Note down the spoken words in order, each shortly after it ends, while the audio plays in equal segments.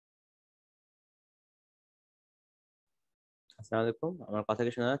আসসালামু আলাইকুম, আমার কথা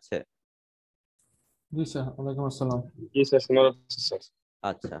কি শোনা যাচ্ছে? জি স্যার, ওয়ালাইকুম আসসালাম। জি স্যার, শোনা যাচ্ছে স্যার।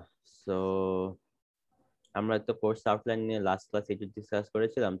 আচ্ছা, সো আমরা তো কোর্স আউটলাইন নিয়ে লাস্ট ক্লাস একটু ডিসকাস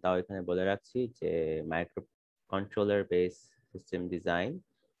করেছিলাম, তাও এখানে বলে রাখছি যে micro controller base system design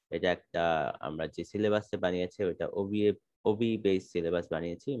এটা একটা আমরা যে সিলেবাসে বানিয়েছি ওটা ওবি বেস সিলেবাস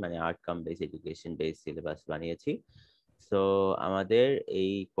বানিয়েছি, মানে outcome base education base syllabus বানিয়েছি। সো আমাদের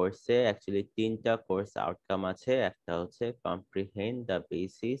এই কোর্সে অ্যাকচুয়ালি তিনটা কোর্স আউটকাম আছে। একটা হচ্ছে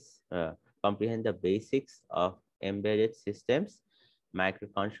comprehend the basics of embedded systems,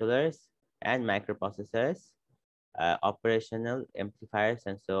 microcontrollers and microprocessors, operational amplifiers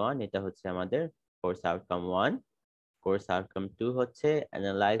and so on. এটা হচ্ছে আমাদের কোর্স আউটকাম 1। কোর্স আউটকাম 2 হচ্ছে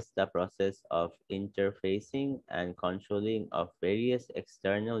analyze the process of interfacing and controlling of various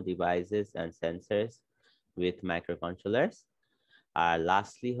external devices and sensors with microcontrollers। R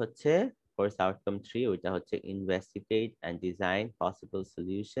lastly হচ্ছে course outcome 3, ওইটা হচ্ছে investigate and design possible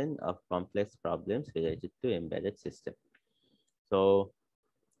solution of complex problems related to embedded system। তো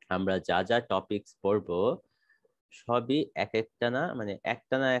আমরা যা যা topics পড়বো সবই এক একটা না, মানে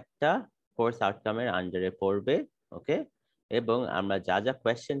একটা না একটা কোর্স আউটকামের আন্ডারে পড়বে। ওকে, এবং আমরা যা যা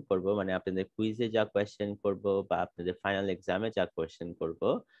কোয়েশ্চেন করব, মানে আপনাদের কুইজে যা কোয়েশ্চেন করব বা আপনাদের ফাইনাল এক্সামে যা কোয়েশ্চেন করব,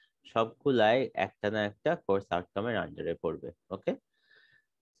 সবগুলাই একটা না একটা কোর্স আউটকামের আন্ডারে পড়বে। ওকে,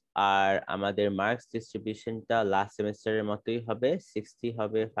 আর আমাদের মার্কস ডিস্ট্রিবিউশনটা লাস্ট সেমিস্টারের মতোই হবে। 60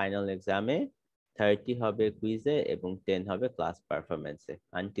 হবে ফাইনাল এক্সামে, 30 হবে কুইজে এবং 10 হবে class পারফরমেন্সে,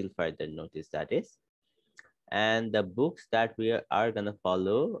 until further notice, that is. And the books that we are gonna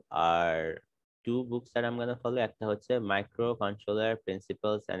follow are two books that I'm gonna follow. একটা হচ্ছে Microcontroller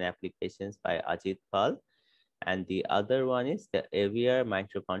Principles and Applications by Ajit Pal, and the other one is the AVR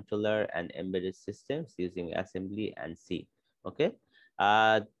Microcontroller and Embedded Systems using Assembly and C. Okay,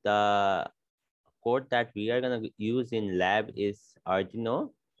 the code that we are gonna use in lab is Arduino,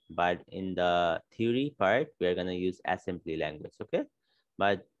 but in the theory part we are gonna use assembly language. Okay,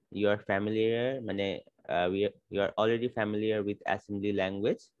 but you are familiar, you are already familiar with assembly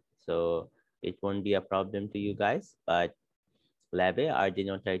language, so it won't be a problem to you guys, but ল্যাবে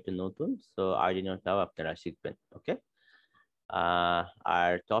আর্ডিনোটা একটু নতুন, so আর্ডিনোটাও আপনারা শিখবেন। ওকে,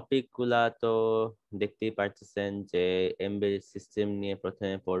 আর topic গুলা তো দেখতেই পারতেছেন যে এমবেডেড সিস্টেম নিয়ে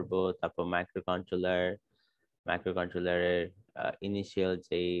প্রথমে পড়বো, তারপর মাইক্রো কন্ট্রোলারের ইনিশিয়াল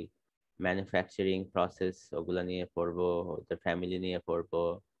যেই ম্যানুফ্যাকচারিং প্রসেস ওগুলা নিয়ে পড়বো, ওদের ফ্যামিলি নিয়ে পড়বো,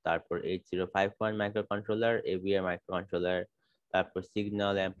 তারপর 8051 micro controller, AVR micro controller, তারপর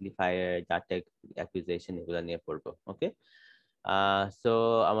সিগন্যাল অ্যাম্পলিফায়ার, ডাটা অ্যাকুইজিশন এগুলো নিয়ে পড়বো। ওকে, সো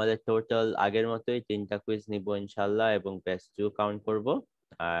আমাদের টোটাল আগের মতোই 3টা কুইজ নিব ইনশাল্লাহ, এবং বেস্ট 2 কাউন্ট করব।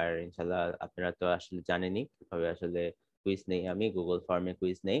 আর ইনশাল্লাহ আপনারা তো আসলে জানেনই কিভাবে আসলে কুইজ নেই, আমি গুগল ফর্মে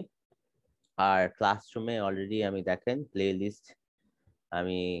কুইজ নেই। আর ক্লাসরুমে অলরেডি আমি দেখেন প্লে লিস্ট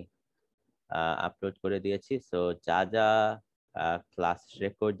আমি আপলোড করে দিয়েছি, সো যা যা ক্লাস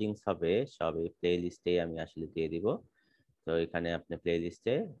রেকর্ডিংস হবে সব এই প্লে লিস্টেই আমি আসলে দিয়ে দিব। তো এখানে আপনি প্লে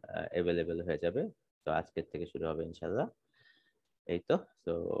লিস্টে অ্যাভেলেবেল হয়ে যাবে। তো আজকের থেকে শুরু হবে ইনশাল্লাহ। এই তো,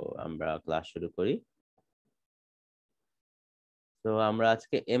 তো আমরা ক্লাস শুরু করি। তো আমরা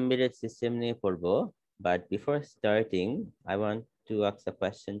আজকে এমবেডেড সিস্টেম নিয়ে পড়বো, but before starting I want to ask a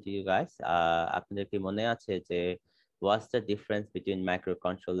question to you guys. আপনাদের কি মনে আছে যে what's the difference between micro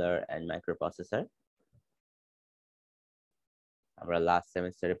controller and micro processor? আমরা লাস্ট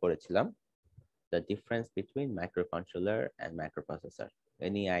সেমিস্টারে পড়েছিলাম the difference between micro controller and micro processor.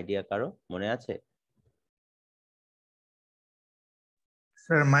 Any idea কারো মনে আছে?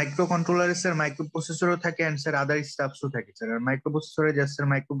 স্যার মাইক্রো কন্ট্রোলারে স্যার মাইক্রো প্রসেসরও থাকে এন্ড স্যার আদার স্টাফসও থাকে স্যার, আর মাইক্রো প্রসেসরে জাস্ট স্যার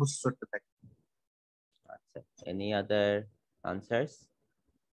মাইক্রো প্রসেসরটা থাকে। আচ্ছা, এনি আদার আনসারস?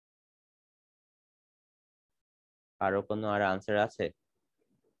 কারো কোনো আর আনসার আছে?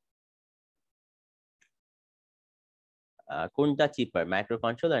 কোনটা চিপার, মাইক্রো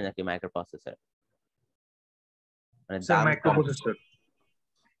কন্ট্রোলার নাকি মাইক্রো প্রসেসর? মানে স্যার দাম মাইক্রো প্রসেসর।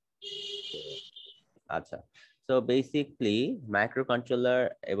 আচ্ছা, সো বেসিকলি মাইক্রো কন্ট্রোলার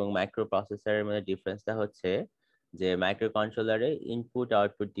এবং মাইক্রো প্রসেসরের মধ্যে ডিফারেন্সটা হচ্ছে যে micro কন্ট্রোলারে input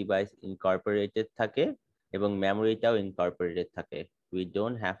output device Incorporated থাকে এবং মেমোরিটাও ইনকর্পোরেটেড থাকে। We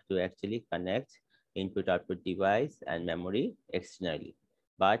don't have to actually connect input output device and memory externally,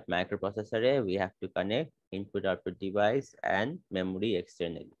 but microprocessor we have to connect input output device and memory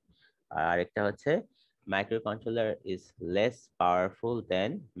externally. আর একটা হচ্ছে microcontroller is less powerful than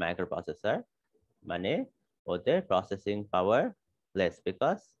microprocessor, মানে ওদের processing power less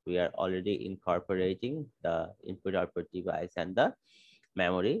because we are already incorporating the input output device and the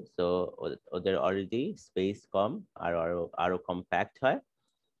memory, so ওদের already space কম আর আরো compact হয়।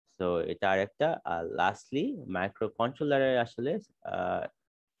 So এটা আরেকটা। Lastly micro কন্ট্রোলারের আসলে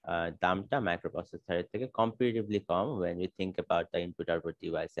দামটা মাইক্রোপ্রসেসরের থেকে comparatively com when we think about the input output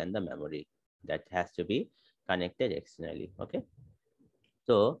device and the memory that has to be connected externally. Okay,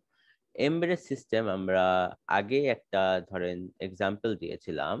 তো embedded system আমরা আগে একটা ধরেন এক্সাম্পল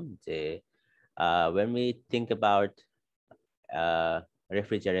দিয়েছিলাম যে when we think about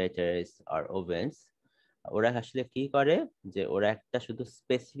refrigerators or ovens, ওরা আসলে কি করে যে ওরা একটা শুধু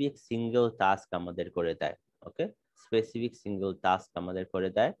স্পেসিফিক সিঙ্গেল টাস্ক আমাদের করে দেয়। ওকে, স্পেসিফিক সিঙ্গেল টাস্ক আমাদের করে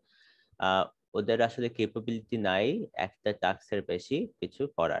দেয়। ওদের আসলে ক্যাপাবিলিটি নাই একটা টাস্কের বেশি কিছু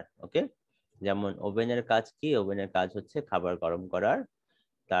করার। ওকে, যেমন ওভেনের কাজ কি? ওভেনের কাজ হচ্ছে খাবার গরম করার।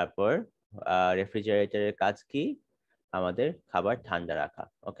 তারপর রেফ্রিজারেটরের কাজ কি? আমাদের খাবার ঠান্ডা রাখা।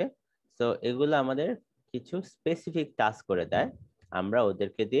 ওকে, তো এগুলো আমাদের কিছু স্পেসিফিক টাস্ক করে দেয়, আমরা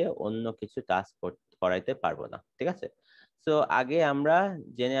ওদেরকে দিয়ে অন্য কিছু টাস্ক করাইতে পারবো না। ঠিক আছে, তো আগে আমরা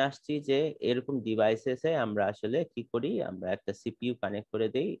জেনে আসছি যে এরকম ডিভাইসেসে আমরা আসলে কি করি, আমরা একটা সিপিইউ কানেক্ট করে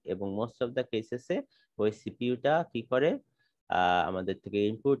দেই এবং মোস্ট অফ দ্য কেসেসে ওই সিপিইউটা কি করে আমাদের থেকে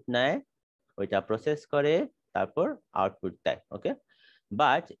ইনপুট নেয়, ওইটা প্রসেস করে, তারপর আউটপুট দেয়। ওকে,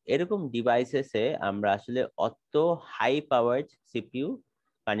 বাট এরকম ডিভাইসেসে আমরা আসলে অত হাই পাওয়ার্ড সিপিইউ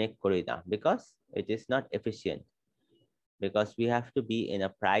কানেক্ট করি না, because it is not efficient, because we have to be in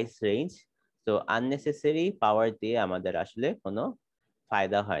a price range. তো আননেসেসারি পাওয়ার দিয়ে আমাদের আসলে কোনো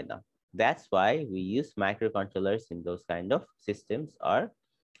ফায়দা হয় না। That's why we use microcontrollers in those kind of systems or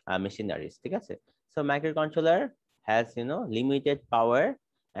machineries. ঠিক আছে, so microcontroller has limited power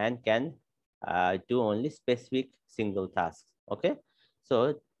and can do only specific single tasks. Okay, so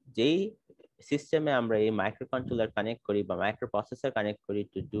যেই সিস্টেমে আমরা এই মাইক্রোকন্ট্রোলার কানেক্ট করি বা মাইক্রোপ্রসেসর কানেক্ট করি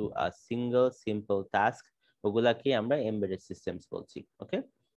to do a single simple task, ওগুলাকে আমরা এমবেডেড সিস্টেমস বলছি। ওকে,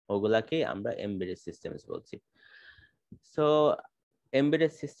 ওগুলাকে আমরা এমবেডেড সিস্টেমস বলছি। সো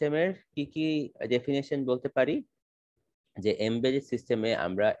এমবেডেড সিস্টেমের কি কি ডেফিনেশন বলতে পারি? যে এমবেডেড সিস্টেমে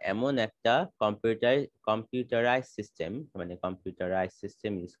আমরা এমন একটা কম্পিউটারাইজ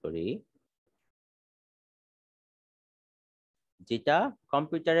সিস্টেম ইউজ করি যেটা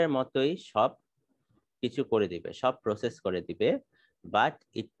কম্পিউটারের মতোই সব কিছু করে দিবে, সব প্রসেস করে দিবে, but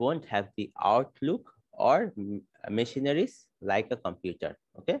it won't have the Outlook or machineries like a computer.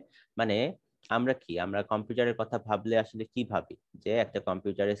 ওকে, মানে আমরা কম্পিউটারের কথা ভাবলে আসলে কি ভাবি? যে একটা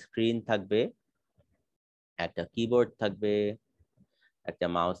কম্পিউটারের স্ক্রিন থাকবে, একটা কিবোর্ড থাকবে, একটা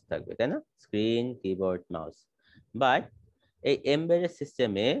মাউস থাকবে, তাই না? Screen, keyboard, mouse. বাট এই এমবেডেড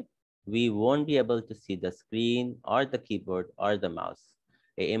সিস্টেমে we won't be able to see the screen or the keyboard or the mouse.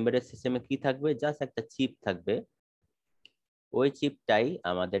 এই এমবেডেড সিস্টেমে কি থাকবে? জাস্ট একটা চিপ থাকবে, ওই চিপটাই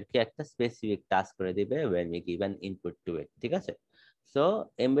আমাদেরকে একটা স্পেসিফিক টাস্ক করে দিবে when we give an input to it. ঠিক আছে, সো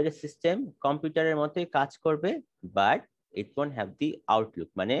এমবেডেড সিস্টেম কম্পিউটারের মতোই কাজ করবে, but it won't have the Outlook,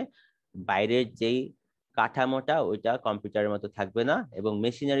 মানে বাইরের যেই কাঠামোটা ওইটা কম্পিউটারের মতো থাকবে না এবং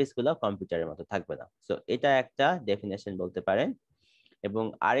মেশিনারিজ গুলো কম্পিউটারের মতো থাকবে না। সো এটা একটা ডেফিনেশন বলতে পারেন। এবং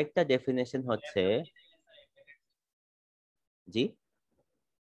আরেকটা ডেফিনেশন হচ্ছে, জি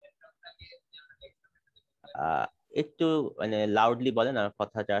একটু মানে লাউডলি বলেন, আর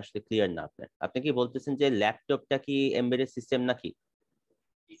কথাটা আসলে ক্লিয়ার না। আপনি কি বলতেছেন যে ল্যাপটপটা কি এমবেডেড সিস্টেম নাকি?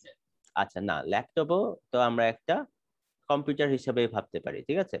 আচ্ছা, না, ল্যাপটপও তো আমরা একটা কম্পিউটার হিসেবে ভাবতে পারি।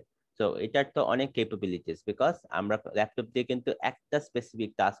 ঠিক আছে, তো এটার তো অনেক ক্যাপাবিলিটিস, বিকজ আমরা ল্যাপটপ দিয়ে কিন্তু একটা স্পেসিফিক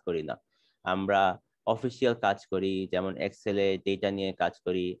টাস্ক করি না, আমরা অফিসিয়াল কাজ করি, যেমন এক্সেলে ডেটা নিয়ে কাজ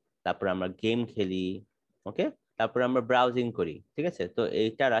করি, তারপর আমরা গেম খেলি। ওকে, তারপর আমরা ব্রাউজিং করি। ঠিক আছে, তো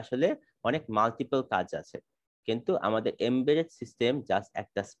এইটার আসলে অনেক মাল্টিপল কাজ আছে, কিন্তু আমাদের এমবেডেড সিস্টেম জাস্ট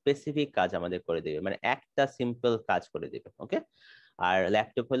একটা স্পেসিফিক কাজ আমাদের করে দেবে, মানে একটা সিম্পল কাজ করে দেবে। ওকে, আর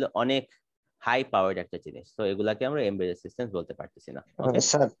ল্যাপটপ হলো অনেক হাই পাওয়ার্ড একটা জিনিস, তো এগুলাকে আমরা এমবেডেড সিস্টেম বলতে পারতেছি না। ওকে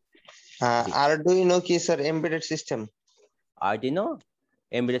স্যার, আরডুইনো কি sir embedded system? Arduino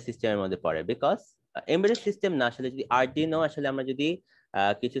embedded সিস্টেমের মধ্যে পড়ে, বিকজ এমবেডেড সিস্টেম না, আসলে যদি আরডিনো আসলে আমরা যদি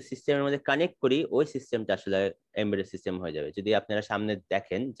কিছু সিস্টেমের মধ্যে কানেক্ট করি, ওই সিস্টেমটা আসলে এমবেডেড সিস্টেম হয়ে যাবে। যদি আপনারা সামনে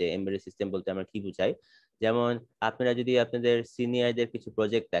দেখেন যে এমবেডেড সিস্টেম বলতে আমরা কি বুঝাই, যেমন আপনারা যদি আপনাদের সিনিয়রদের কিছু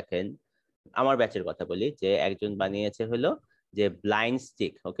প্রজেক্ট দেখেন, আমার ব্যাচের কথা বলি, যে একজন বানিয়েছে হলো যে ব্লাইন্ড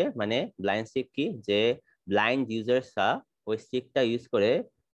স্টিক। ওকে, মানে ব্লাইন্ড স্টিক কি, যে ব্লাইন্ড ইউজার্সরা ওই স্টিকটা ইউজ করে,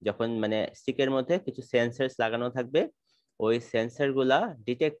 যখন মানে স্টিকের মধ্যে কিছু সেন্সরস লাগানো থাকবে, ওই সেন্সর গুলা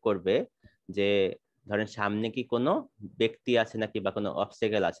ডিটেক্ট করবে যে ধরেন সামনে কি কোনো ব্যক্তি আছে নাকি বা কোনো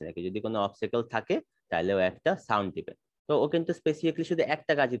অবস্টেকেল আছে নাকি, যদি কোনো অবস্টেকেল থাকে তাহলে ও একটা সাউন্ড দিবে। তো ও কিন্তু স্পেসিফিকলি শুধু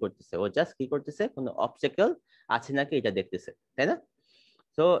একটা কাজই করতেছে, ও জাস্ট কি করতেছে, কোনো অবস্টেকেল আছে নাকি এটা দেখতেছে, তাই না?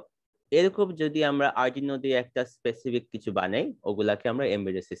 তো এরকম যদি আমরা আরডিনো দিয়ে একটা স্পেসিফিক কিছু বানাই, ওগুলাকে আমরা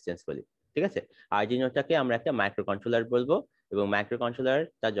এমবেডেড সিস্টেমস বলি। ঠিক আছে, আরডিনোটাকে আমরা একটা মাইক্রো কন্ট্রোলার বলবো, এবং মাইক্রো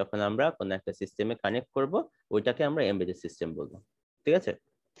কন্ট্রোলারটা যখন আমরা কোনো একটা সিস্টেমে কানেক্ট করব ওইটাকে আমরা এমবেডেড সিস্টেম বলবো। ঠিক আছে,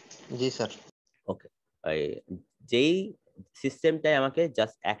 জি স্যার। ওকে। যেই সিস্টেমটাই আমাকে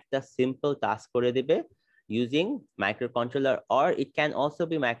জাস্ট একটা সিম্পল টাস্ক করে দিবে using microcontroller, or it can also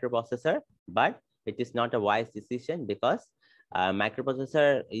be microprocessor, but it is not a wise decision because microprocessor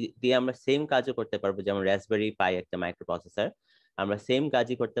দিয়ে আমরা সেম কাজও করতে পারবো, যেমন রাসবেরি পাই একটা মাইক্রোপ্রসেসর, আমরা সেম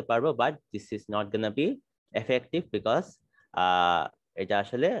কাজই করতে পারবো, but this is not gonna be effective because এটা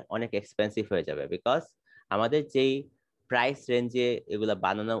আসলে অনেক এক্সপেন্সিভ হয়ে যাবে, বিকজ আমাদের যেই প্রাইস রেঞ্জে এগুলা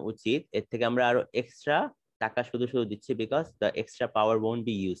বানানো উচিত এর থেকে আমরা আরো এক্সট্রা টাকা শুধু শুধু দিচ্ছি, because the extra power won't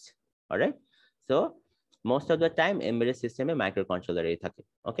be used. Alright, so most of the time embedded সিস্টেমে মাইক্রো কন্ট্রোলারই থাকে।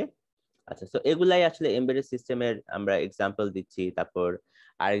 ওকে, আচ্ছা, সো এগুলাই আসলে এমবেডেড সিস্টেমের আমরা এক্সাম্পল দিচ্ছি। তারপর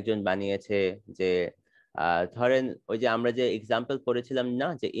আরেকজন বানিয়েছে যে ধরেন ওই যে আমরা যে এক্সাম্পল করেছিলাম না,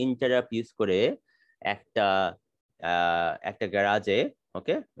 যে ইন্টারাপ্ট ইউজ করে একটা একটা গ্যারাজে,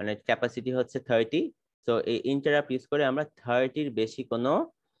 ওকে, মানে ক্যাপাসিটি হচ্ছে 30, তো এই ইন্টারাপ্ট ইউজ করে আমরা 30-র বেশি কোনো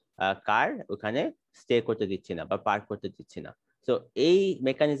কার ওখানে স্টে করতে দিচ্ছি না বা পার্ক করতে দিচ্ছি না। তো এই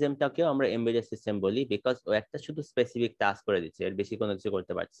মেকানিজমটাকেও আমরা এমবেডেড সিস্টেম বলি, বিকজ ও একটা শুধু স্পেসিফিক টাস্ক করে দিচ্ছে, এর বেশি কোনো কিছু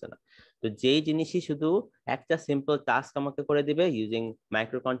করতে পারছে না। তো যেই জিনিসই শুধু একটা সিম্পল টাস্ক আমাকে করে দিবে using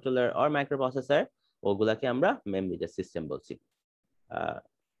micro controller or micro processor, ওগুলাকে আমরা এমবেডেড সিস্টেম বলছি।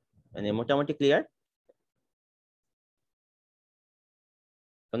 মানে মোটামুটি ক্লিয়ার?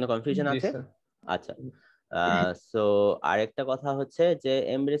 কোনো কনফিউশন জি আছে? স্যার। আচ্ছা, সো আরেকটা কথা হচ্ছে যে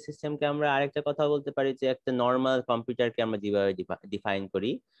এমবেডেড সিস্টেমকে আমরা আরেকটা কথা বলতে পারি যে একটা নর্মাল কম্পিউটারকে আমরা যেভাবে ডিফাইন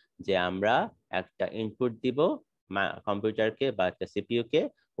করি, যে আমরা একটা ইনপুট দিব কম্পিউটারকে বা একটা সিপিইউ কে,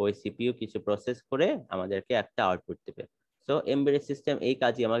 ওই সিপিইউ কিছু প্রসেস করে আমাদেরকে একটা আউটপুট দেবে। সো এমবেডেড সিস্টেম এই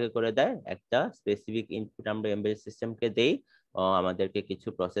কাজই আমাকে করে দেয়, একটা স্পেসিফিক ইনপুট আমরা এমবেডেড সিস্টেমকে দেই, আমাদেরকে কিছু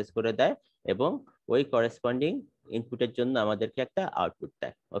প্রসেস করে দেয়, এবং ওই করেসপন্ডিং ইনপুটের জন্য আমাদেরকে একটা আউটপুট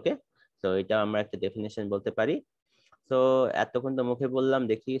দেয়। ওকে, তো এটা আমরা একটা ডেফিনেশন বলতে পারি। তো এতক্ষণ তো মুখে বললাম,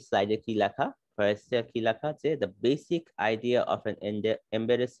 দেখি স্লাইডে কি লেখা। ফার্স্টে কি লেখা আছে, the basic idea of an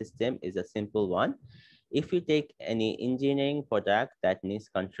embedded system is a simple one. If you take any engineering product that needs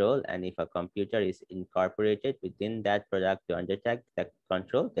control, and if a computer is incorporated within that product to undertake that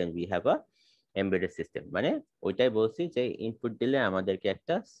control, then we have a embedded system. মানে ওইটাই বলছি যে input দিলে আমাদেরকে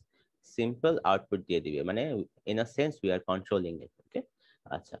একটা simple output দিয়ে দিবে, মানে in a sense we are controlling it. ওকে,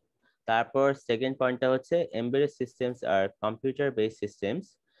 আচ্ছা, তারপর সেকেন্ড পয়েন্টটা হচ্ছে embedded systems are computer based systems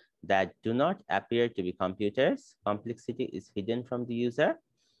that do not appear to be computers. Complexity is hidden from the user.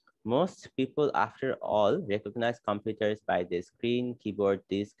 Most people, after all, recognize computers by their screen, keyboard,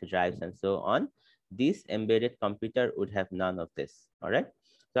 disk, drives, and so on. This embedded computer would have none of this. All right,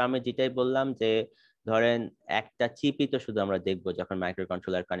 তো আমি যেটাই বললাম যে ধরেন একটা চিপই তো শুধু আমরা দেখবো যখন মাইক্রো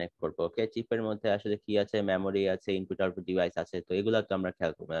কন্ট্রোলার কানেক্ট করবো। ওকে, চিপের মধ্যে আসলে কি আছে, মেমোরি আছে, ইনপুট আউটপুট ডিভাইস আছে, তো এগুলো তো আমরা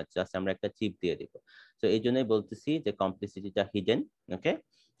খেয়াল করবো না, জাস্ট আমরা একটা চিপ দিয়ে দিব। তো এই জন্যই বলতেছি যে কমপ্লেক্সিটিটা হিডেন। ওকে,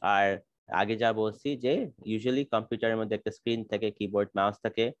 আর আগে যা বলছি যে ইউজুয়ালি কম্পিউটারের মধ্যে একটা স্ক্রিন থাকে, কিবোর্ড, মাউস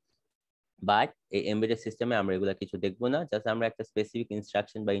থাকে, বাট এই এমবেডেড সিস্টেমে আমরা এগুলা কিছু দেখবো না, জাস্ট আমরা একটা স্পেসিফিক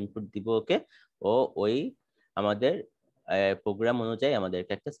ইনস্ট্রাকশন বা ইনপুট দিব ওকে, ও ওই আমাদের প্রোগ্রাম অনুযায়ী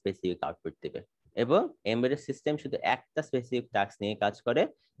আমাদেরকে একটা স্পেসিফিক আউটপুট দিবে, এবং এমবেডেড সিস্টেম শুধু একটা স্পেসিফিক টাস্ক নিয়ে কাজ করে,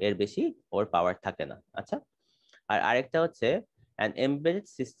 এর বেশি ওর পাওয়ার থাকে না। আচ্ছা, আর আরেকটা হচ্ছে an embedded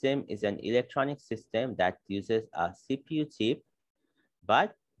system is an electronic system that uses a CPU chip, but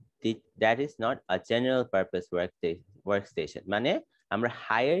that is not a general purpose workstation. মানে আমরা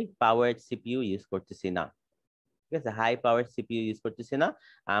হাই পাওয়ার সিপিইউ ইউজ করতেছি না, ঠিক আছে, হাই পাওয়ার সিপিইউ ইউজ করতেছি না,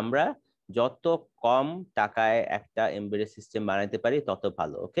 আমরা যত কম টাকায় একটা এমবেডেড সিস্টেম বানাতে পারি তত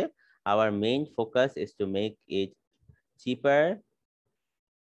ভালো। ওকে, our main focus is to make it cheaper,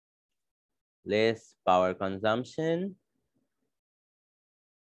 less power consumption,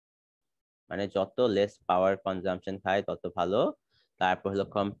 মানে যত লেস পাওয়ার কনজাম্পশন খায় তত ভালো। তারপর হলো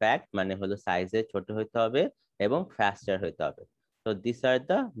কম্প্যাক্ট, মানে হলো সাইজে ছোট হইতে হবে এবং ফাস্টার হইতে হবে। So these are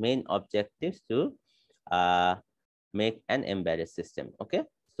the main objectives to make an embedded system. Okay,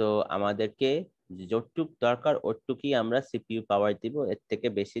 so আমাদেরকে যতটুক দরকার ওটুকুই আমরা সিপিইউ পাওয়ার দিব, এর থেকে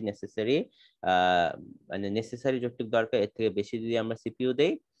বেশি নেসেসারি মানে নেসেসারি যতটুক দরকার এর থেকে বেশি যদি আমরা সিপিইউ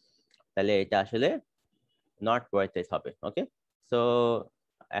দেই তাহলে এটা আসলে নট ওয়ার্থ ইট হবে। ওকে, সো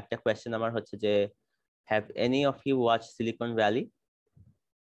একটা কোয়েশ্চেন আমার হচ্ছে যে have any of you watch silicon valley?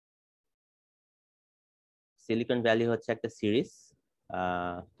 Silicon valley হচ্ছে একটা সিরিজ,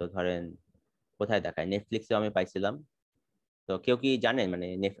 তো ধরেন কোথায় দেখায়, নেটফ্লিক্সে আমি পাইছিলাম। তো কেউ কি জানেন মানে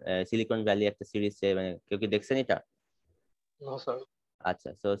সিলিকন ভ্যালি একটা সিরিজ, মানে কেউ কি দেখছেন এটা? আচ্ছা,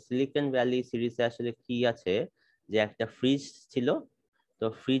 তো সিলিকন ভ্যালি সিরিজে আসলে কি আছে, যে একটা ফ্রিজ ছিল, তো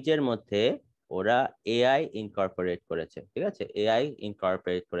ফ্রিজের মধ্যে ওরা এআই ইনকর্পোরেট করেছে, ঠিক আছে, এআই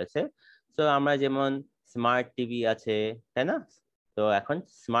ইনকর্পোরেট করেছে। তো আমরা যেমন স্মার্ট টিভি আছে, তাই না, তো এখন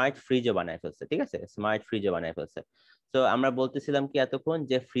স্মার্ট ফ্রিজও বানায় ফেলছে, ঠিক আছে, স্মার্ট ফ্রিজও বানায় ফেলছে। তো আমরা বলতেছিলাম কি এতক্ষণ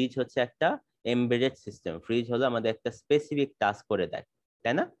যে ফ্রিজ হচ্ছে একটা এমবেডেড সিস্টেম, ফ্রিজ হলো আমাদের একটা স্পেসিফিক টাস্ক করে দেয়,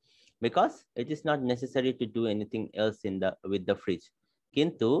 তাই না, because it is not necessary to do anything else in the with the fridge.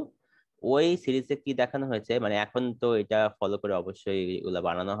 কিন্তু ওই সিরিজে কি দেখানো হয়েছে, মানে এখন তো এটা ফলো করে অবশ্যই এগুলা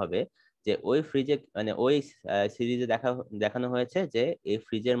বানানো হবে, যে ওই ফ্রিজে মানে ওই সিরিজে দেখানো হয়েছে যে এই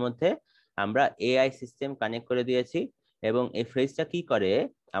ফ্রিজের মধ্যে আমরা এআই সিস্টেম কানেক্ট করে দিয়েছি, এবং এই ফ্রিজটা কি করে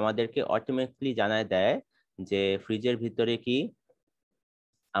আমাদেরকে অটোমেটিকলি জানায় দেয় যে ফ্রিজের ভিতরে কি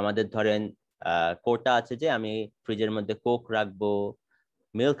আমাদের ধরেন কোটা আছে, যে আমি ফ্রিজের মধ্যে কোক রাখবো,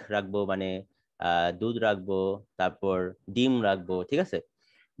 মিল্ক রাখবো, মানে দুধ রাখবো, তারপর ডিম রাখবো, ঠিক আছে।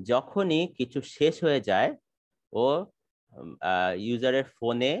 যখনই কিছু শেষ হয়ে যায় ও ইউজারের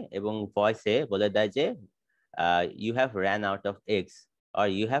ফোনে এবং ভয়েসে বলে দেয় যে you have ran out of eggs or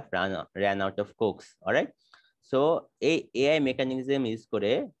you have ran out of cokes, alright? So এই এআই মেকানিজম ইউজ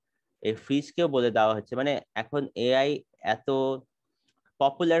করে এই ফ্রিজকেও বলে দেওয়া হচ্ছে, মানে এখন এআই এত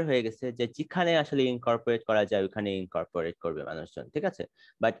পপুলার হয়ে গেছে যে যেখানে আসলে ইনকর্পোরেট করা যায় ওখানে ইনকর্পোরেট করবে মানুষজন, ঠিক আছে।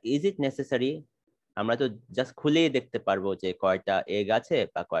 But is it necessary? আমরা তো জাস্ট খুলেই দেখতে পারবো যে কয়টা এগ আছে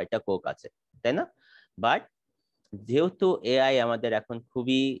বা কয়টা কোক আছে, তাই না? বাট যেহেতু এআই আমাদের এখন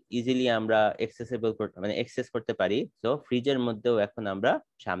খুবই ইজিলি আমরা এক্সেসিবল মানে অ্যাক্সেস করতে পারি, তো ফ্রিজের মধ্যেও এখন আমরা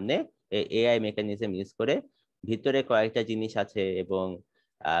সামনে এআই মেকানিজম ইউজ করে ভিতরে কয়েকটা জিনিস আছে এবং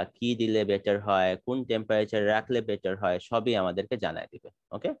কি দিলে বেটার হয়, কোন টেম্পারেচার রাখলে বেটার হয়, সবই আমাদেরকে জানাই দিবে।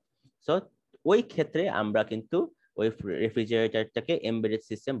 ওকে, সো ওই ক্ষেত্রে আমরা কিন্তু ওই রেফ্রিজারেটরটাকে এমবেডেড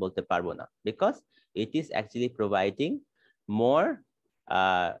সিস্টেম বলতে পারবো না, because it is actually providing more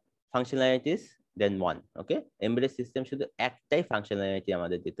functionalities then one. Okay, embedded system শুধু একটাই ফাংশনালিটি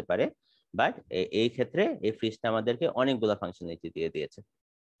আমাদের দিতে পারে, বাট এই ক্ষেত্রে এই ফ্রিজটা আমাদেরকে অনেকগুলো ফাংশনালিটি দিয়ে দিয়েছে।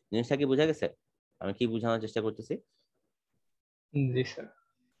 জিনিসটা কি বোঝা গেছে? আমি কি বোঝানোর চেষ্টা করতেছি? জি স্যার।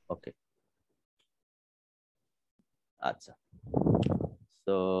 ওকে, আচ্ছা,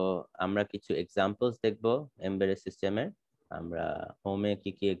 তো আমরা কিছু এক্সাম্পলস দেখবো এমবেডেড সিস্টেমের। আমরা হোমে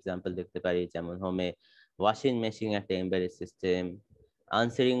কি কি এক্সাম্পল দেখতে পারি, যেমন হোমে ওয়াশিং মেশিন একটা এমবেডেড সিস্টেম,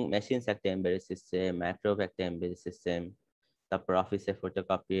 আনসারিং মেশিনস একটা এমবেডেড সিস্টেম, ম্যাক্রোভ একটা এমবেডেড সিস্টেম, তারপর অফিসে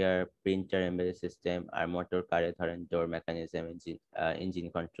ফটোকপিয়ার, প্রিন্টার এমবেডেড সিস্টেম, আর মোটর কারে ধরেন ডোর মেকানিজম, ইঞ্জিন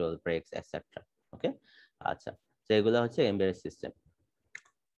কন্ট্রোল, ব্রেকস এটসেট্রা। ওকে, আচ্ছা, তো এগুলো হচ্ছে এমবেডেড সিস্টেম।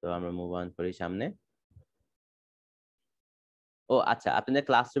 তো আমরা মুভ অন করি সামনে। ও আচ্ছা, আপনাদের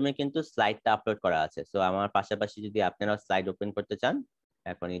ক্লাসরুমে কিন্তু স্লাইডটা আপলোড করা আছে, সো আমার পাশাপাশি যদি আপনারা স্লাইড ওপেন করতে চান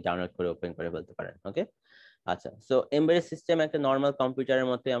এখনই ডাউনলোড করে ওপেন করে বলতে পারেন। ওকে, আচ্ছা, সো এমবেডেড সিস্টেম একটা নর্মাল কম্পিউটারের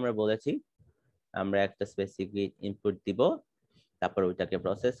মতোই আমরা বলেছি, আমরা একটা স্পেসিফিক ইনপুট দিব, তারপর ওইটাকে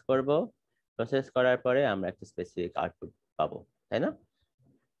প্রসেস করব, প্রসেস করার পরে আমরা একটা স্পেসিফিক আউটপুট পাবো, তাই না?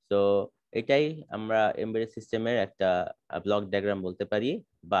 তো এটাই আমরা এমবেডেড সিস্টেমের একটা ব্লক ডায়াগ্রাম বলতে পারি।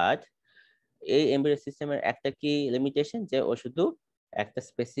 বাট এই এমবেডেড সিস্টেমের একটা কি লিমিটেশন, যে ও শুধু একটা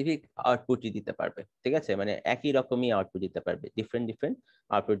স্পেসিফিক আউটপুটই দিতে পারবে, ঠিক আছে, মানে একই রকমই আউটপুট দিতে পারবে, ডিফারেন্ট ডিফারেন্ট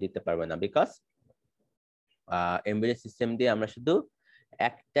আউটপুট দিতে পারবে না, বিকজ এমবেডেড সিস্টেম দিয়ে আমরা শুধু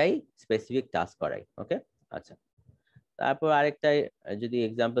একটাই স্পেসিফিক টাস্ক করাই। ওকে, আচ্ছা, তারপর আরেকটা যদি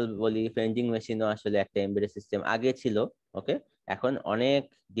এক্সাম্পল বলি, ভেন্ডিং মেশিনও আসলে একটা এমবেডেড সিস্টেম আগে ছিল। ওকে, এখন অনেক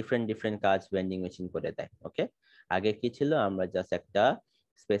ডিফারেন্ট ডিফারেন্ট কাজ ভেন্ডিং মেশিন করে দেয়। ওকে, আগে কি ছিল, আমরা জাস্ট একটা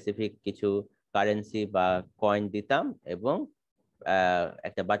স্পেসিফিক কিছু কারেন্সি বা কয়েন দিতাম এবং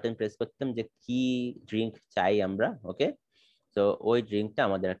একটা বাটন প্রেস করতাম যে কি ড্রিঙ্ক চাই আমরা। ওকে, তো ওই ড্রিঙ্কটা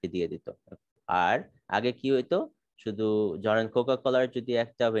আমাদের একটা দিয়ে দিত। আর আগে কি হইতো, শুধু ধরেন কোকা কোলার যদি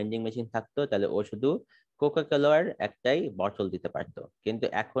একটা ভেন্ডিং মেশিন থাকতো তাহলে ও শুধু কোকা কোলার একটাই বটল দিতে পারতো, কিন্তু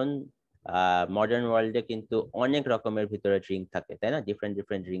এখন মডার্ন ওয়ার্ল্ডে কিন্তু অনেক রকমের ভিতরে ড্রিঙ্ক থাকে, তাই না, ডিফারেন্ট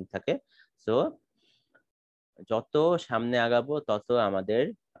ডিফারেন্ট ড্রিঙ্ক থাকে। সো যত সামনে আগাবো তত আমাদের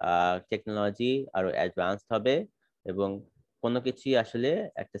টেকনোলজি আরো অ্যাডভান্সড হবে এবং কোনো কিছুই আসলে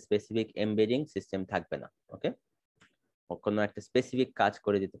একটা স্পেসিফিক এমবেডিং সিস্টেম থাকবে না। ওকে, কোনো একটা স্পেসিফিক কাজ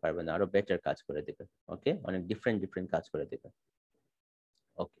করে দিতে পারবে না, আরো বেটার কাজ করে দিবে। ওকে, অনেক ডিফারেন্ট ডিফারেন্ট কাজ করে দিবে।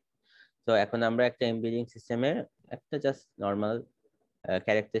 ওকে, তো এখন আমরা একটা এমবেডিং সিস্টেমের একটা জাস্ট নরমাল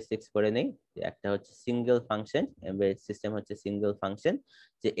ক্যারেক্টারিস্টিক্স করে নেই। একটা হচ্ছে সিঙ্গেল ফাংশন, এমবেডেড সিস্টেম হচ্ছে সিঙ্গেল ফাংশন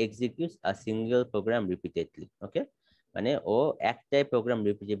যে executes a single programme repeatedly. ওকে, মানে ও একটাই প্রোগ্রাম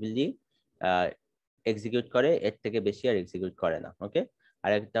রিপিটেবলি এক্সিকিউট করে, এর থেকে বেশি আর এক্সিকিউট করে না। ওকে,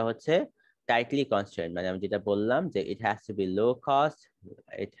 আর একটা হচ্ছে টাইটলি কনস্ট্রেন্ট, মানে আমি যেটা বললাম যে it has to B low cost,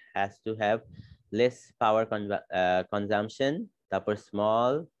 it has to have less power consumption, তারপর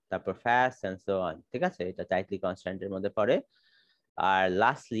স্মল, তারপর ফাস্ট এন্ড সো অন। ঠিক আছে, এটা টাইটলি কনস্ট্রেন্টের মধ্যে পড়ে। আর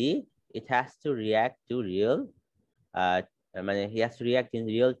lastly it has to react to real মানে he has to react in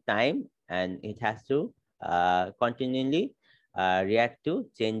real time and it has to continually react to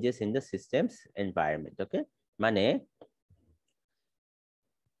changes in the system's environment. Okay, মানে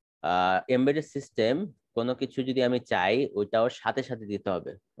embedded system কোনো কিছু যদি আমি চাই ওইটা ওর সাথে সাথে দিতে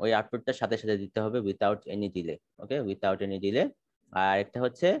হবে, ওই আউটপুটটা সাথে সাথে দিতে হবে উইথাউট এনি ডিলে। ওকে, উইথাউট এনি ডিলে। আর একটা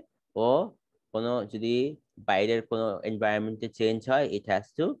হচ্ছে ও কোনো যদি বাইরের কোনো এনভায়রনমেন্টে চেঞ্জ হয় it has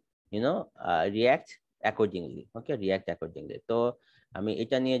to react accordingly. Okay, react accordingly. তো আমি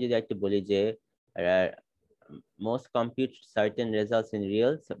এটা নিয়ে যদি একটু বলি যে most compute certain results in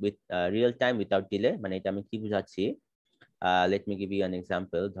real time without delay, মানে এটা আমি কি বুঝাচ্ছি, let me give you an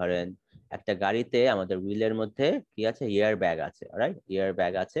example. ধরেন একটা গাড়িতে আমাদের হুইলের মধ্যে কি আছে, এয়ার ব্যাগ আছে, রাইট? এয়ার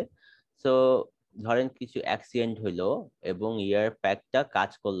ব্যাগ আছে। সো ধরেন কিছু অ্যাক্সিডেন্ট হইলো এবং এয়ার ব্যাগটা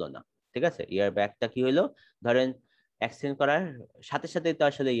কাজ করলো না, ঠিক আছে? এয়ার ব্যাগটা কি হইলো, ধরেন অ্যাক্সিডেন্ট করার সাথে সাথে তো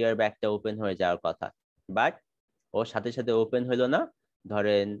আসলে এয়ার ব্যাগটা ওপেন হয়ে যাওয়ার কথা, বাট ওর সাথে সাথে ওপেন হইলো না,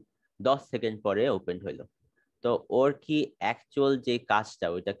 ধরেন 10 সেকেন্ড পরে ওপেন হইলো। তো ওর কি অ্যাকচুয়াল যে কাজটা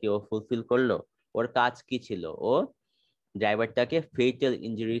ওইটা কি ও ফুলফিল করলো? ওর কাজ কি ছিল? ও ড্রাইভারটাকে ফেটাল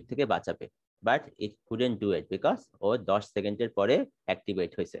ইনজুরি থেকে বাঁচাবে, but it couldn't do it because ও 10 সেকেন্ডের পরে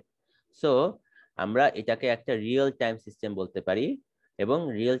অ্যাক্টিভেট হয়েছে। সো আমরা এটাকে একটা রিয়েল টাইম সিস্টেম বলতে পারি, এবং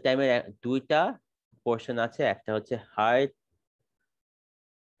রিয়েল টাইমের দুইটা পোর্শন আছে, একটা হচ্ছে হার্ড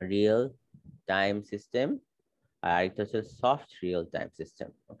রিয়েল টাইম সিস্টেম আর একটা হচ্ছে সফট রিয়েল টাইম সিস্টেম।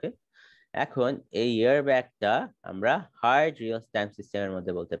 ওকে, এখন এই ইয়ার ব্যাগটা আমরা হার্ড রিয়েল টাইম সিস্টেমের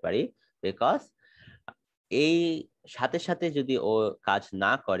মধ্যে বলতে পারি, বিকজ এই সাথে সাথে যদি ও কাজ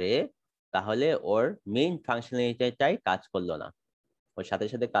না করে তাহলে ওর মেইন ফাংশনালিটিটাই কাজ করলো না। ওর সাথে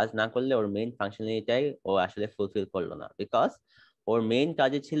সাথে কাজ না করলে ওর মেইন ফাংশনালিটিটাই ও আসলে ফুলফিল করলো না, বিকজ ওর মেইন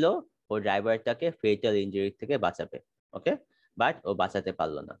কাজে ছিল ও ড্রাইভারটাকে ফেটাল ইনজুরি থেকে বাঁচাবে। ওকে, বাট ও বাঁচাতে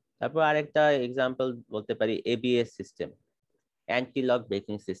পারলো না। তারপর আরেকটা এক্সাম্পল বলতে পারি ABS system, anti lock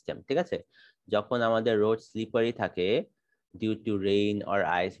braking system. ঠিক আছে, যখন আমাদের রোড স্লিপারি থাকে due to rain or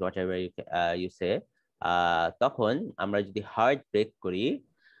ice what ever you সে, তখন আমরা যদি হার্ড ব্রেক করি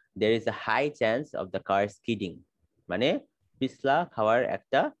there is a high chance of the car skidding, মানে পিছলা খাওয়ার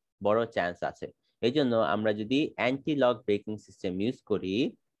একটা বড় চান্স আছে। এই জন্য আমরা যদি anti lock braking system use করি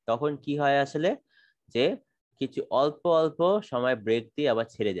তখন কি হয় আসলে, যে কিছু অল্প অল্প সময় ব্রেক দিয়ে আবার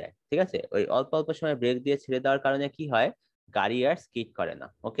ছেড়ে যায়। ঠিক আছে, ওই অল্প অল্প সময় ব্রেক দিয়ে ছেড়ে দেওয়ার কারণে কি হয়, গাড়ি আর স্কিড করে না।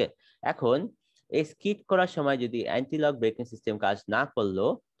 ওকে, এখন এই স্কিড করার সময় যদি অ্যান্টি লক ব্রেকিং সিস্টেম কাজ না করলো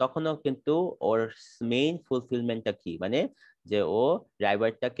তখনও কিন্তু ওর মেইন ফুলফিলমেন্টটা কি, মানে যে ও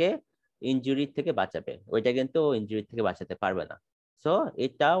ড্রাইভারটাকে ইনজুরি থেকে বাঁচাবে, ওইটা কিন্তু ও ইনজুরি থেকে বাঁচাতে পারবে না। সো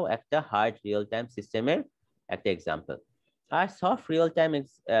এটাও একটা হার্ড রিয়েল টাইম সিস্টেমের একটা এক্সাম্পল। আর সফট রিয়েল টাইম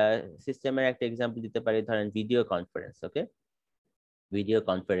সিস্টেমের একটা এক্সাম্পল দিতে পারি, ধরেন ভিডিও কনফারেন্স। ওকে, ভিডিও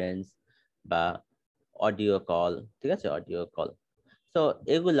কনফারেন্স বা অডিও কল। ঠিক আছে, অডিও কল। তো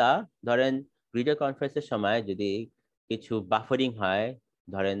এগুলা ধরেন ভিডিও কনফারেন্সের সময় যদি কিছু বাফারিং হয়,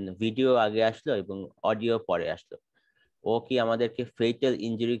 ধরেন ভিডিও আগে আসলো এবং অডিও পরে আসলো, ও কি আমাদেরকে ফেটাল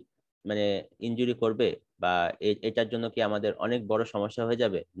ইনজুরি মানে ইনজুরি করবে, বা এটার জন্য কি আমাদের অনেক বড় সমস্যা হয়ে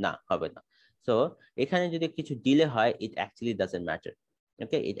যাবে? না, হবে না। সো এখানে যদি কিছু ডিলে হয় it actually doesn't matter.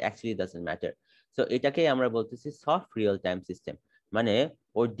 Okay, it actually doesn't matter. So এটাকেই আমরা বলতেছি সফট রিয়েল টাইম সিস্টেম, মানে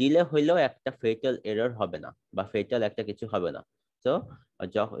ওর ডিলে হইলেও একটা ফেটাল এরর হবে না বা ফেটাল একটা কিছু হবে না। তো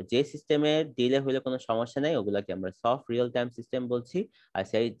যে সিস্টেমের ডিলে হইলে কোনো সমস্যা নেই ওগুলাকে আমরা সফট রিয়েল টাইম সিস্টেম বলছি। আর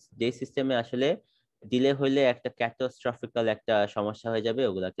সেই যে সিস্টেমে আসলে ডিলে হইলে একটা ক্যাটাস্ট্রফিক্যাল একটা সমস্যা হয়ে যাবে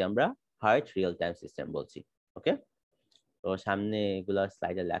ওগুলাকে আমরা হার্ড রিয়েল টাইম সিস্টেম বলছি। ওকে, তো সামনে এগুলা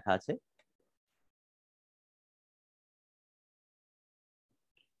স্লাইডে লেখা আছে।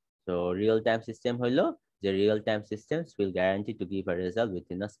 তো রিয়েল টাইম সিস্টেম হইলো যে real time systems will guarantee to give a result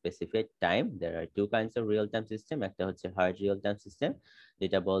within a specific time. There are two kinds of real time system, একটা হচ্ছে hard real time system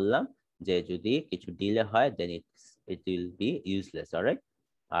যেটা বললাম যে যদি কিছু ডিলে হয় then it will be useless, alright?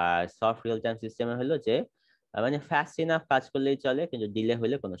 R soft real time সিস্টেমে হলো যে মানে ফাস্ট ইনাফ কাজ করলেই চলে কিন্তু ডিলে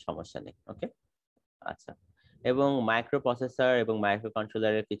হলে কোনো সমস্যা নেই। ওকে, আচ্ছা। এবং মাইক্রো প্রসেসর এবং মাইক্রো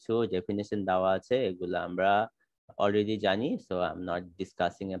কন্ট্রোলারের কিছু ডেফিনেশন দেওয়া আছে, এগুলো আমরা অলরেডি জানি, so I am not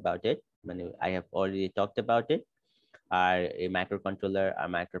discussing about it, মানে I have already talked about it. আর এই মাইক্রো কন্ট্রোলার আর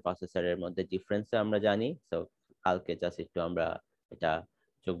মাইক্রো প্রসেসরের মধ্যে ডিফারেন্স আমরা জানি, সো কালকে জাস্ট একটু আমরা এটা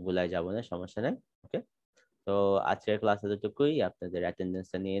চোখ বুলায় যাব না, সমস্যা নেই। ওকে, তো আজকের ক্লাস এতটুকুই, আপনাদের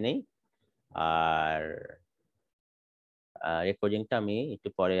অ্যাটেন্ডেন্সটা নিয়ে নেই। আর রেকর্ডিংটা আমি একটু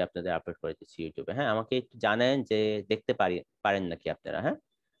পরে আপনাদের আপলোড করে দিচ্ছি ইউটিউবে। হ্যাঁ, আমাকে একটু জানেন যে দেখতে পারেন নাকি আপনারা। হ্যাঁ,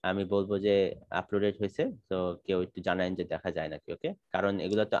 আমি বলবো যে আপলোডেড হয়েছে, তো কেউ একটু জানেন যে দেখা যায় নাকি। ওকে, কারণ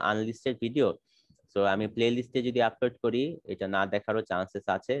এগুলো তো আনলিস্টেড ভিডিও, সো আমি প্লে লিস্টে যদি আপলোড করি এটা না দেখারও চান্সেস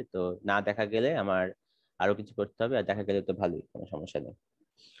আছে, তো না দেখা গেলে আমার আরো কিছু করতে হবে, আর দেখা গেলে তো ভালোই, কোনো সমস্যা নেই।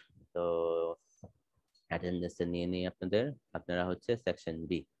 তো অ্যাটেন্ডেন্স নিয়ে নিই আপনাদের, আপনারা হচ্ছে সেকশন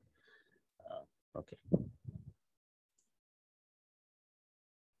বি। ওকে,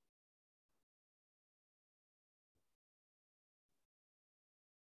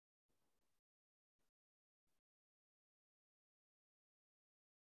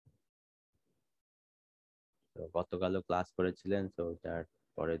 তো গতকালও ক্লাস করেছিলেন, তো ওটার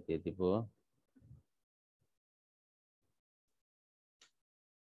পরে দিয়ে দিব।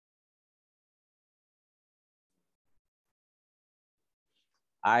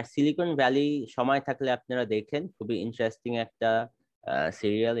 আর সিলিকন ভ্যালি সময় থাকলে আপনারা দেখেন, খুবই ইন্টারেস্টিং একটা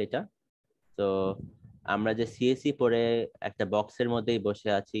সিরিয়াল এটা। তো আমরা যে সিএসসি পড়ে একটা বক্সের মধ্যেই বসে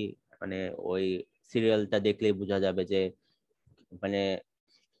আছি, মানে ওই সিরিয়ালটা দেখলেই বোঝা যাবে যে মানে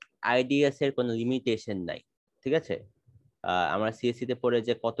আইডিয়াস এর কোনো লিমিটেশন নাই, ঠিক আছে। আমরা সিএসসি তে পড়ে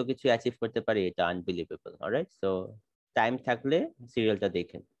যে কত কিছু অ্যাচিভ করতে পারি, এটা আনবিলিভেবল। অলরাইট, সো টাইম থাকলে সিরিয়ালটা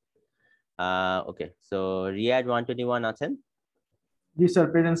দেখেন। ওকে, সো রিয়াড 121 আছেন? জি sir,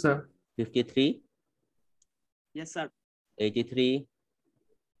 present sir. 53, Yes, sir. 83,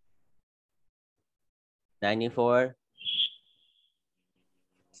 94.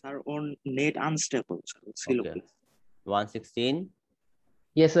 Sir, on net unstable. Sir. Slow, Okay. please. 116,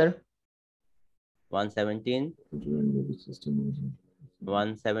 Yes, sir. 117,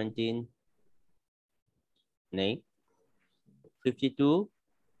 117, নেই। 52,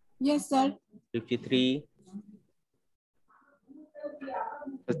 Yes, sir. 53,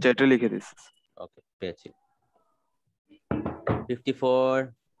 চ্যাটে লিখে দিস। ওকে পেয়েছি। 54,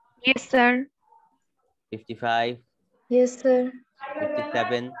 Yes, sir. 55, Yes, sir.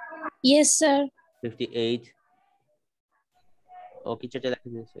 57, Yes, sir. 58, ও কি চ্যাটে লেখা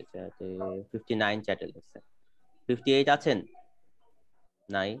দিয়েছে? চ্যাটে 59 চ্যাটে লিখছে। 58 আছেন?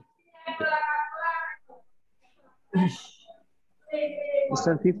 নাই।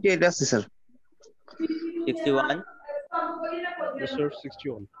 স্যার 58 আছে sir. 61, Yes, sir.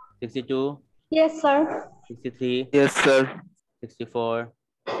 61. 62, Yes, sir. 63, Yes, sir. 64,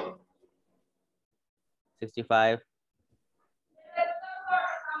 65,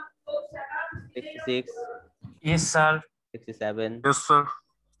 66, Yes, sir. 67, Yes, sir.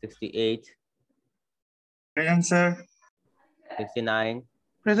 68, present sir. 69,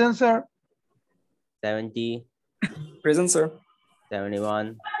 Present, sir. 70, Present, sir. 71,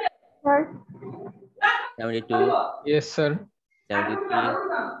 Sir. 72, Yes, sir. 73,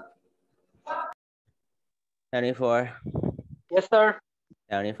 74, Yes, sir.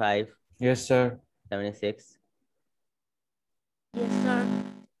 75, Yes, sir. 76, Yes, sir.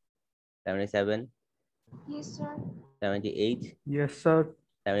 77, Yes, sir. 78, Yes, sir.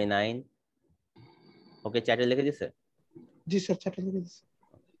 79. ওকে, চ্যাটে লিখে দিছে? জি sir, চ্যাটে লিখে this.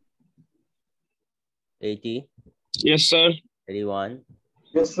 80, Yes, sir. 81,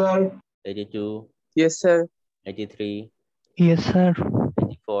 Yes, sir. 82, Yes, sir. 83, Yes, sir.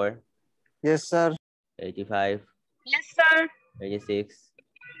 84, yes sir. 85, Yes, sir. 86,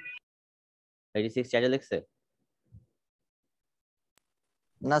 86 চ্যাটে লিখছে?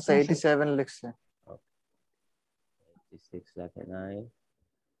 না sir 87 লিখছে। 86 লেখে নাই।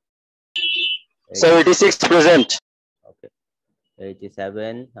 Sir, 86 present. ওকে,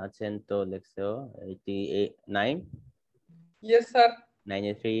 87 আছেন তো লিখছো। 89, Yes, sir.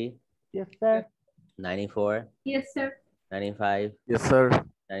 93, Yes, sir. 94, Yes, sir. 95, Yes, sir.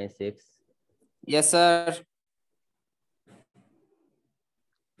 96, Yes, sir.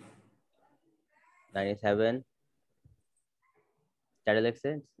 97 চ্যাটে লিখছে?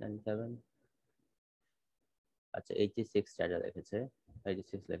 97, আচ্ছা 86 চ্যাটে লিখেছে,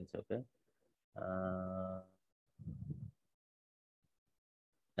 86 লিখেছে। ওকে,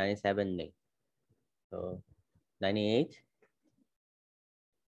 97 নেই, তো 98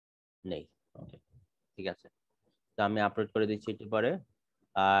 নেই। ওকে, ঠিক আছে, তো আমি আপলোড করে দিচ্ছি একটু পরে।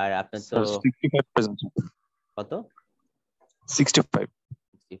 আর আপনার তো Sir, 65 present. কত? 65.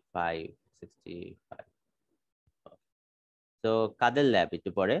 65, 65। তো কাদের ল্যাব একটু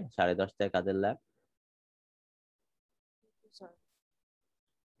পরে 10:30টায় কাদের ল্যাব?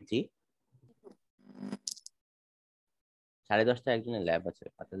 জি, 10:30টায় একজনের ল্যাব আছে,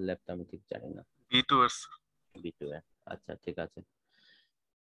 কাদের ল্যাব তো আমি ঠিক জানি না। B2 এর B2 এ, আচ্ছা ঠিক আছে।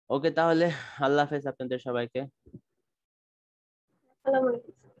 ওকে, তাহলে আল্লাহ হাফেজ আপনাদের সবাইকে।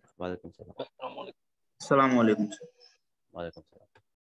 Assalamualaikum. ওয়ালাইকুম সালাম। আসসালামু আলাইকুম। ওয়ালাইকুম সালাম।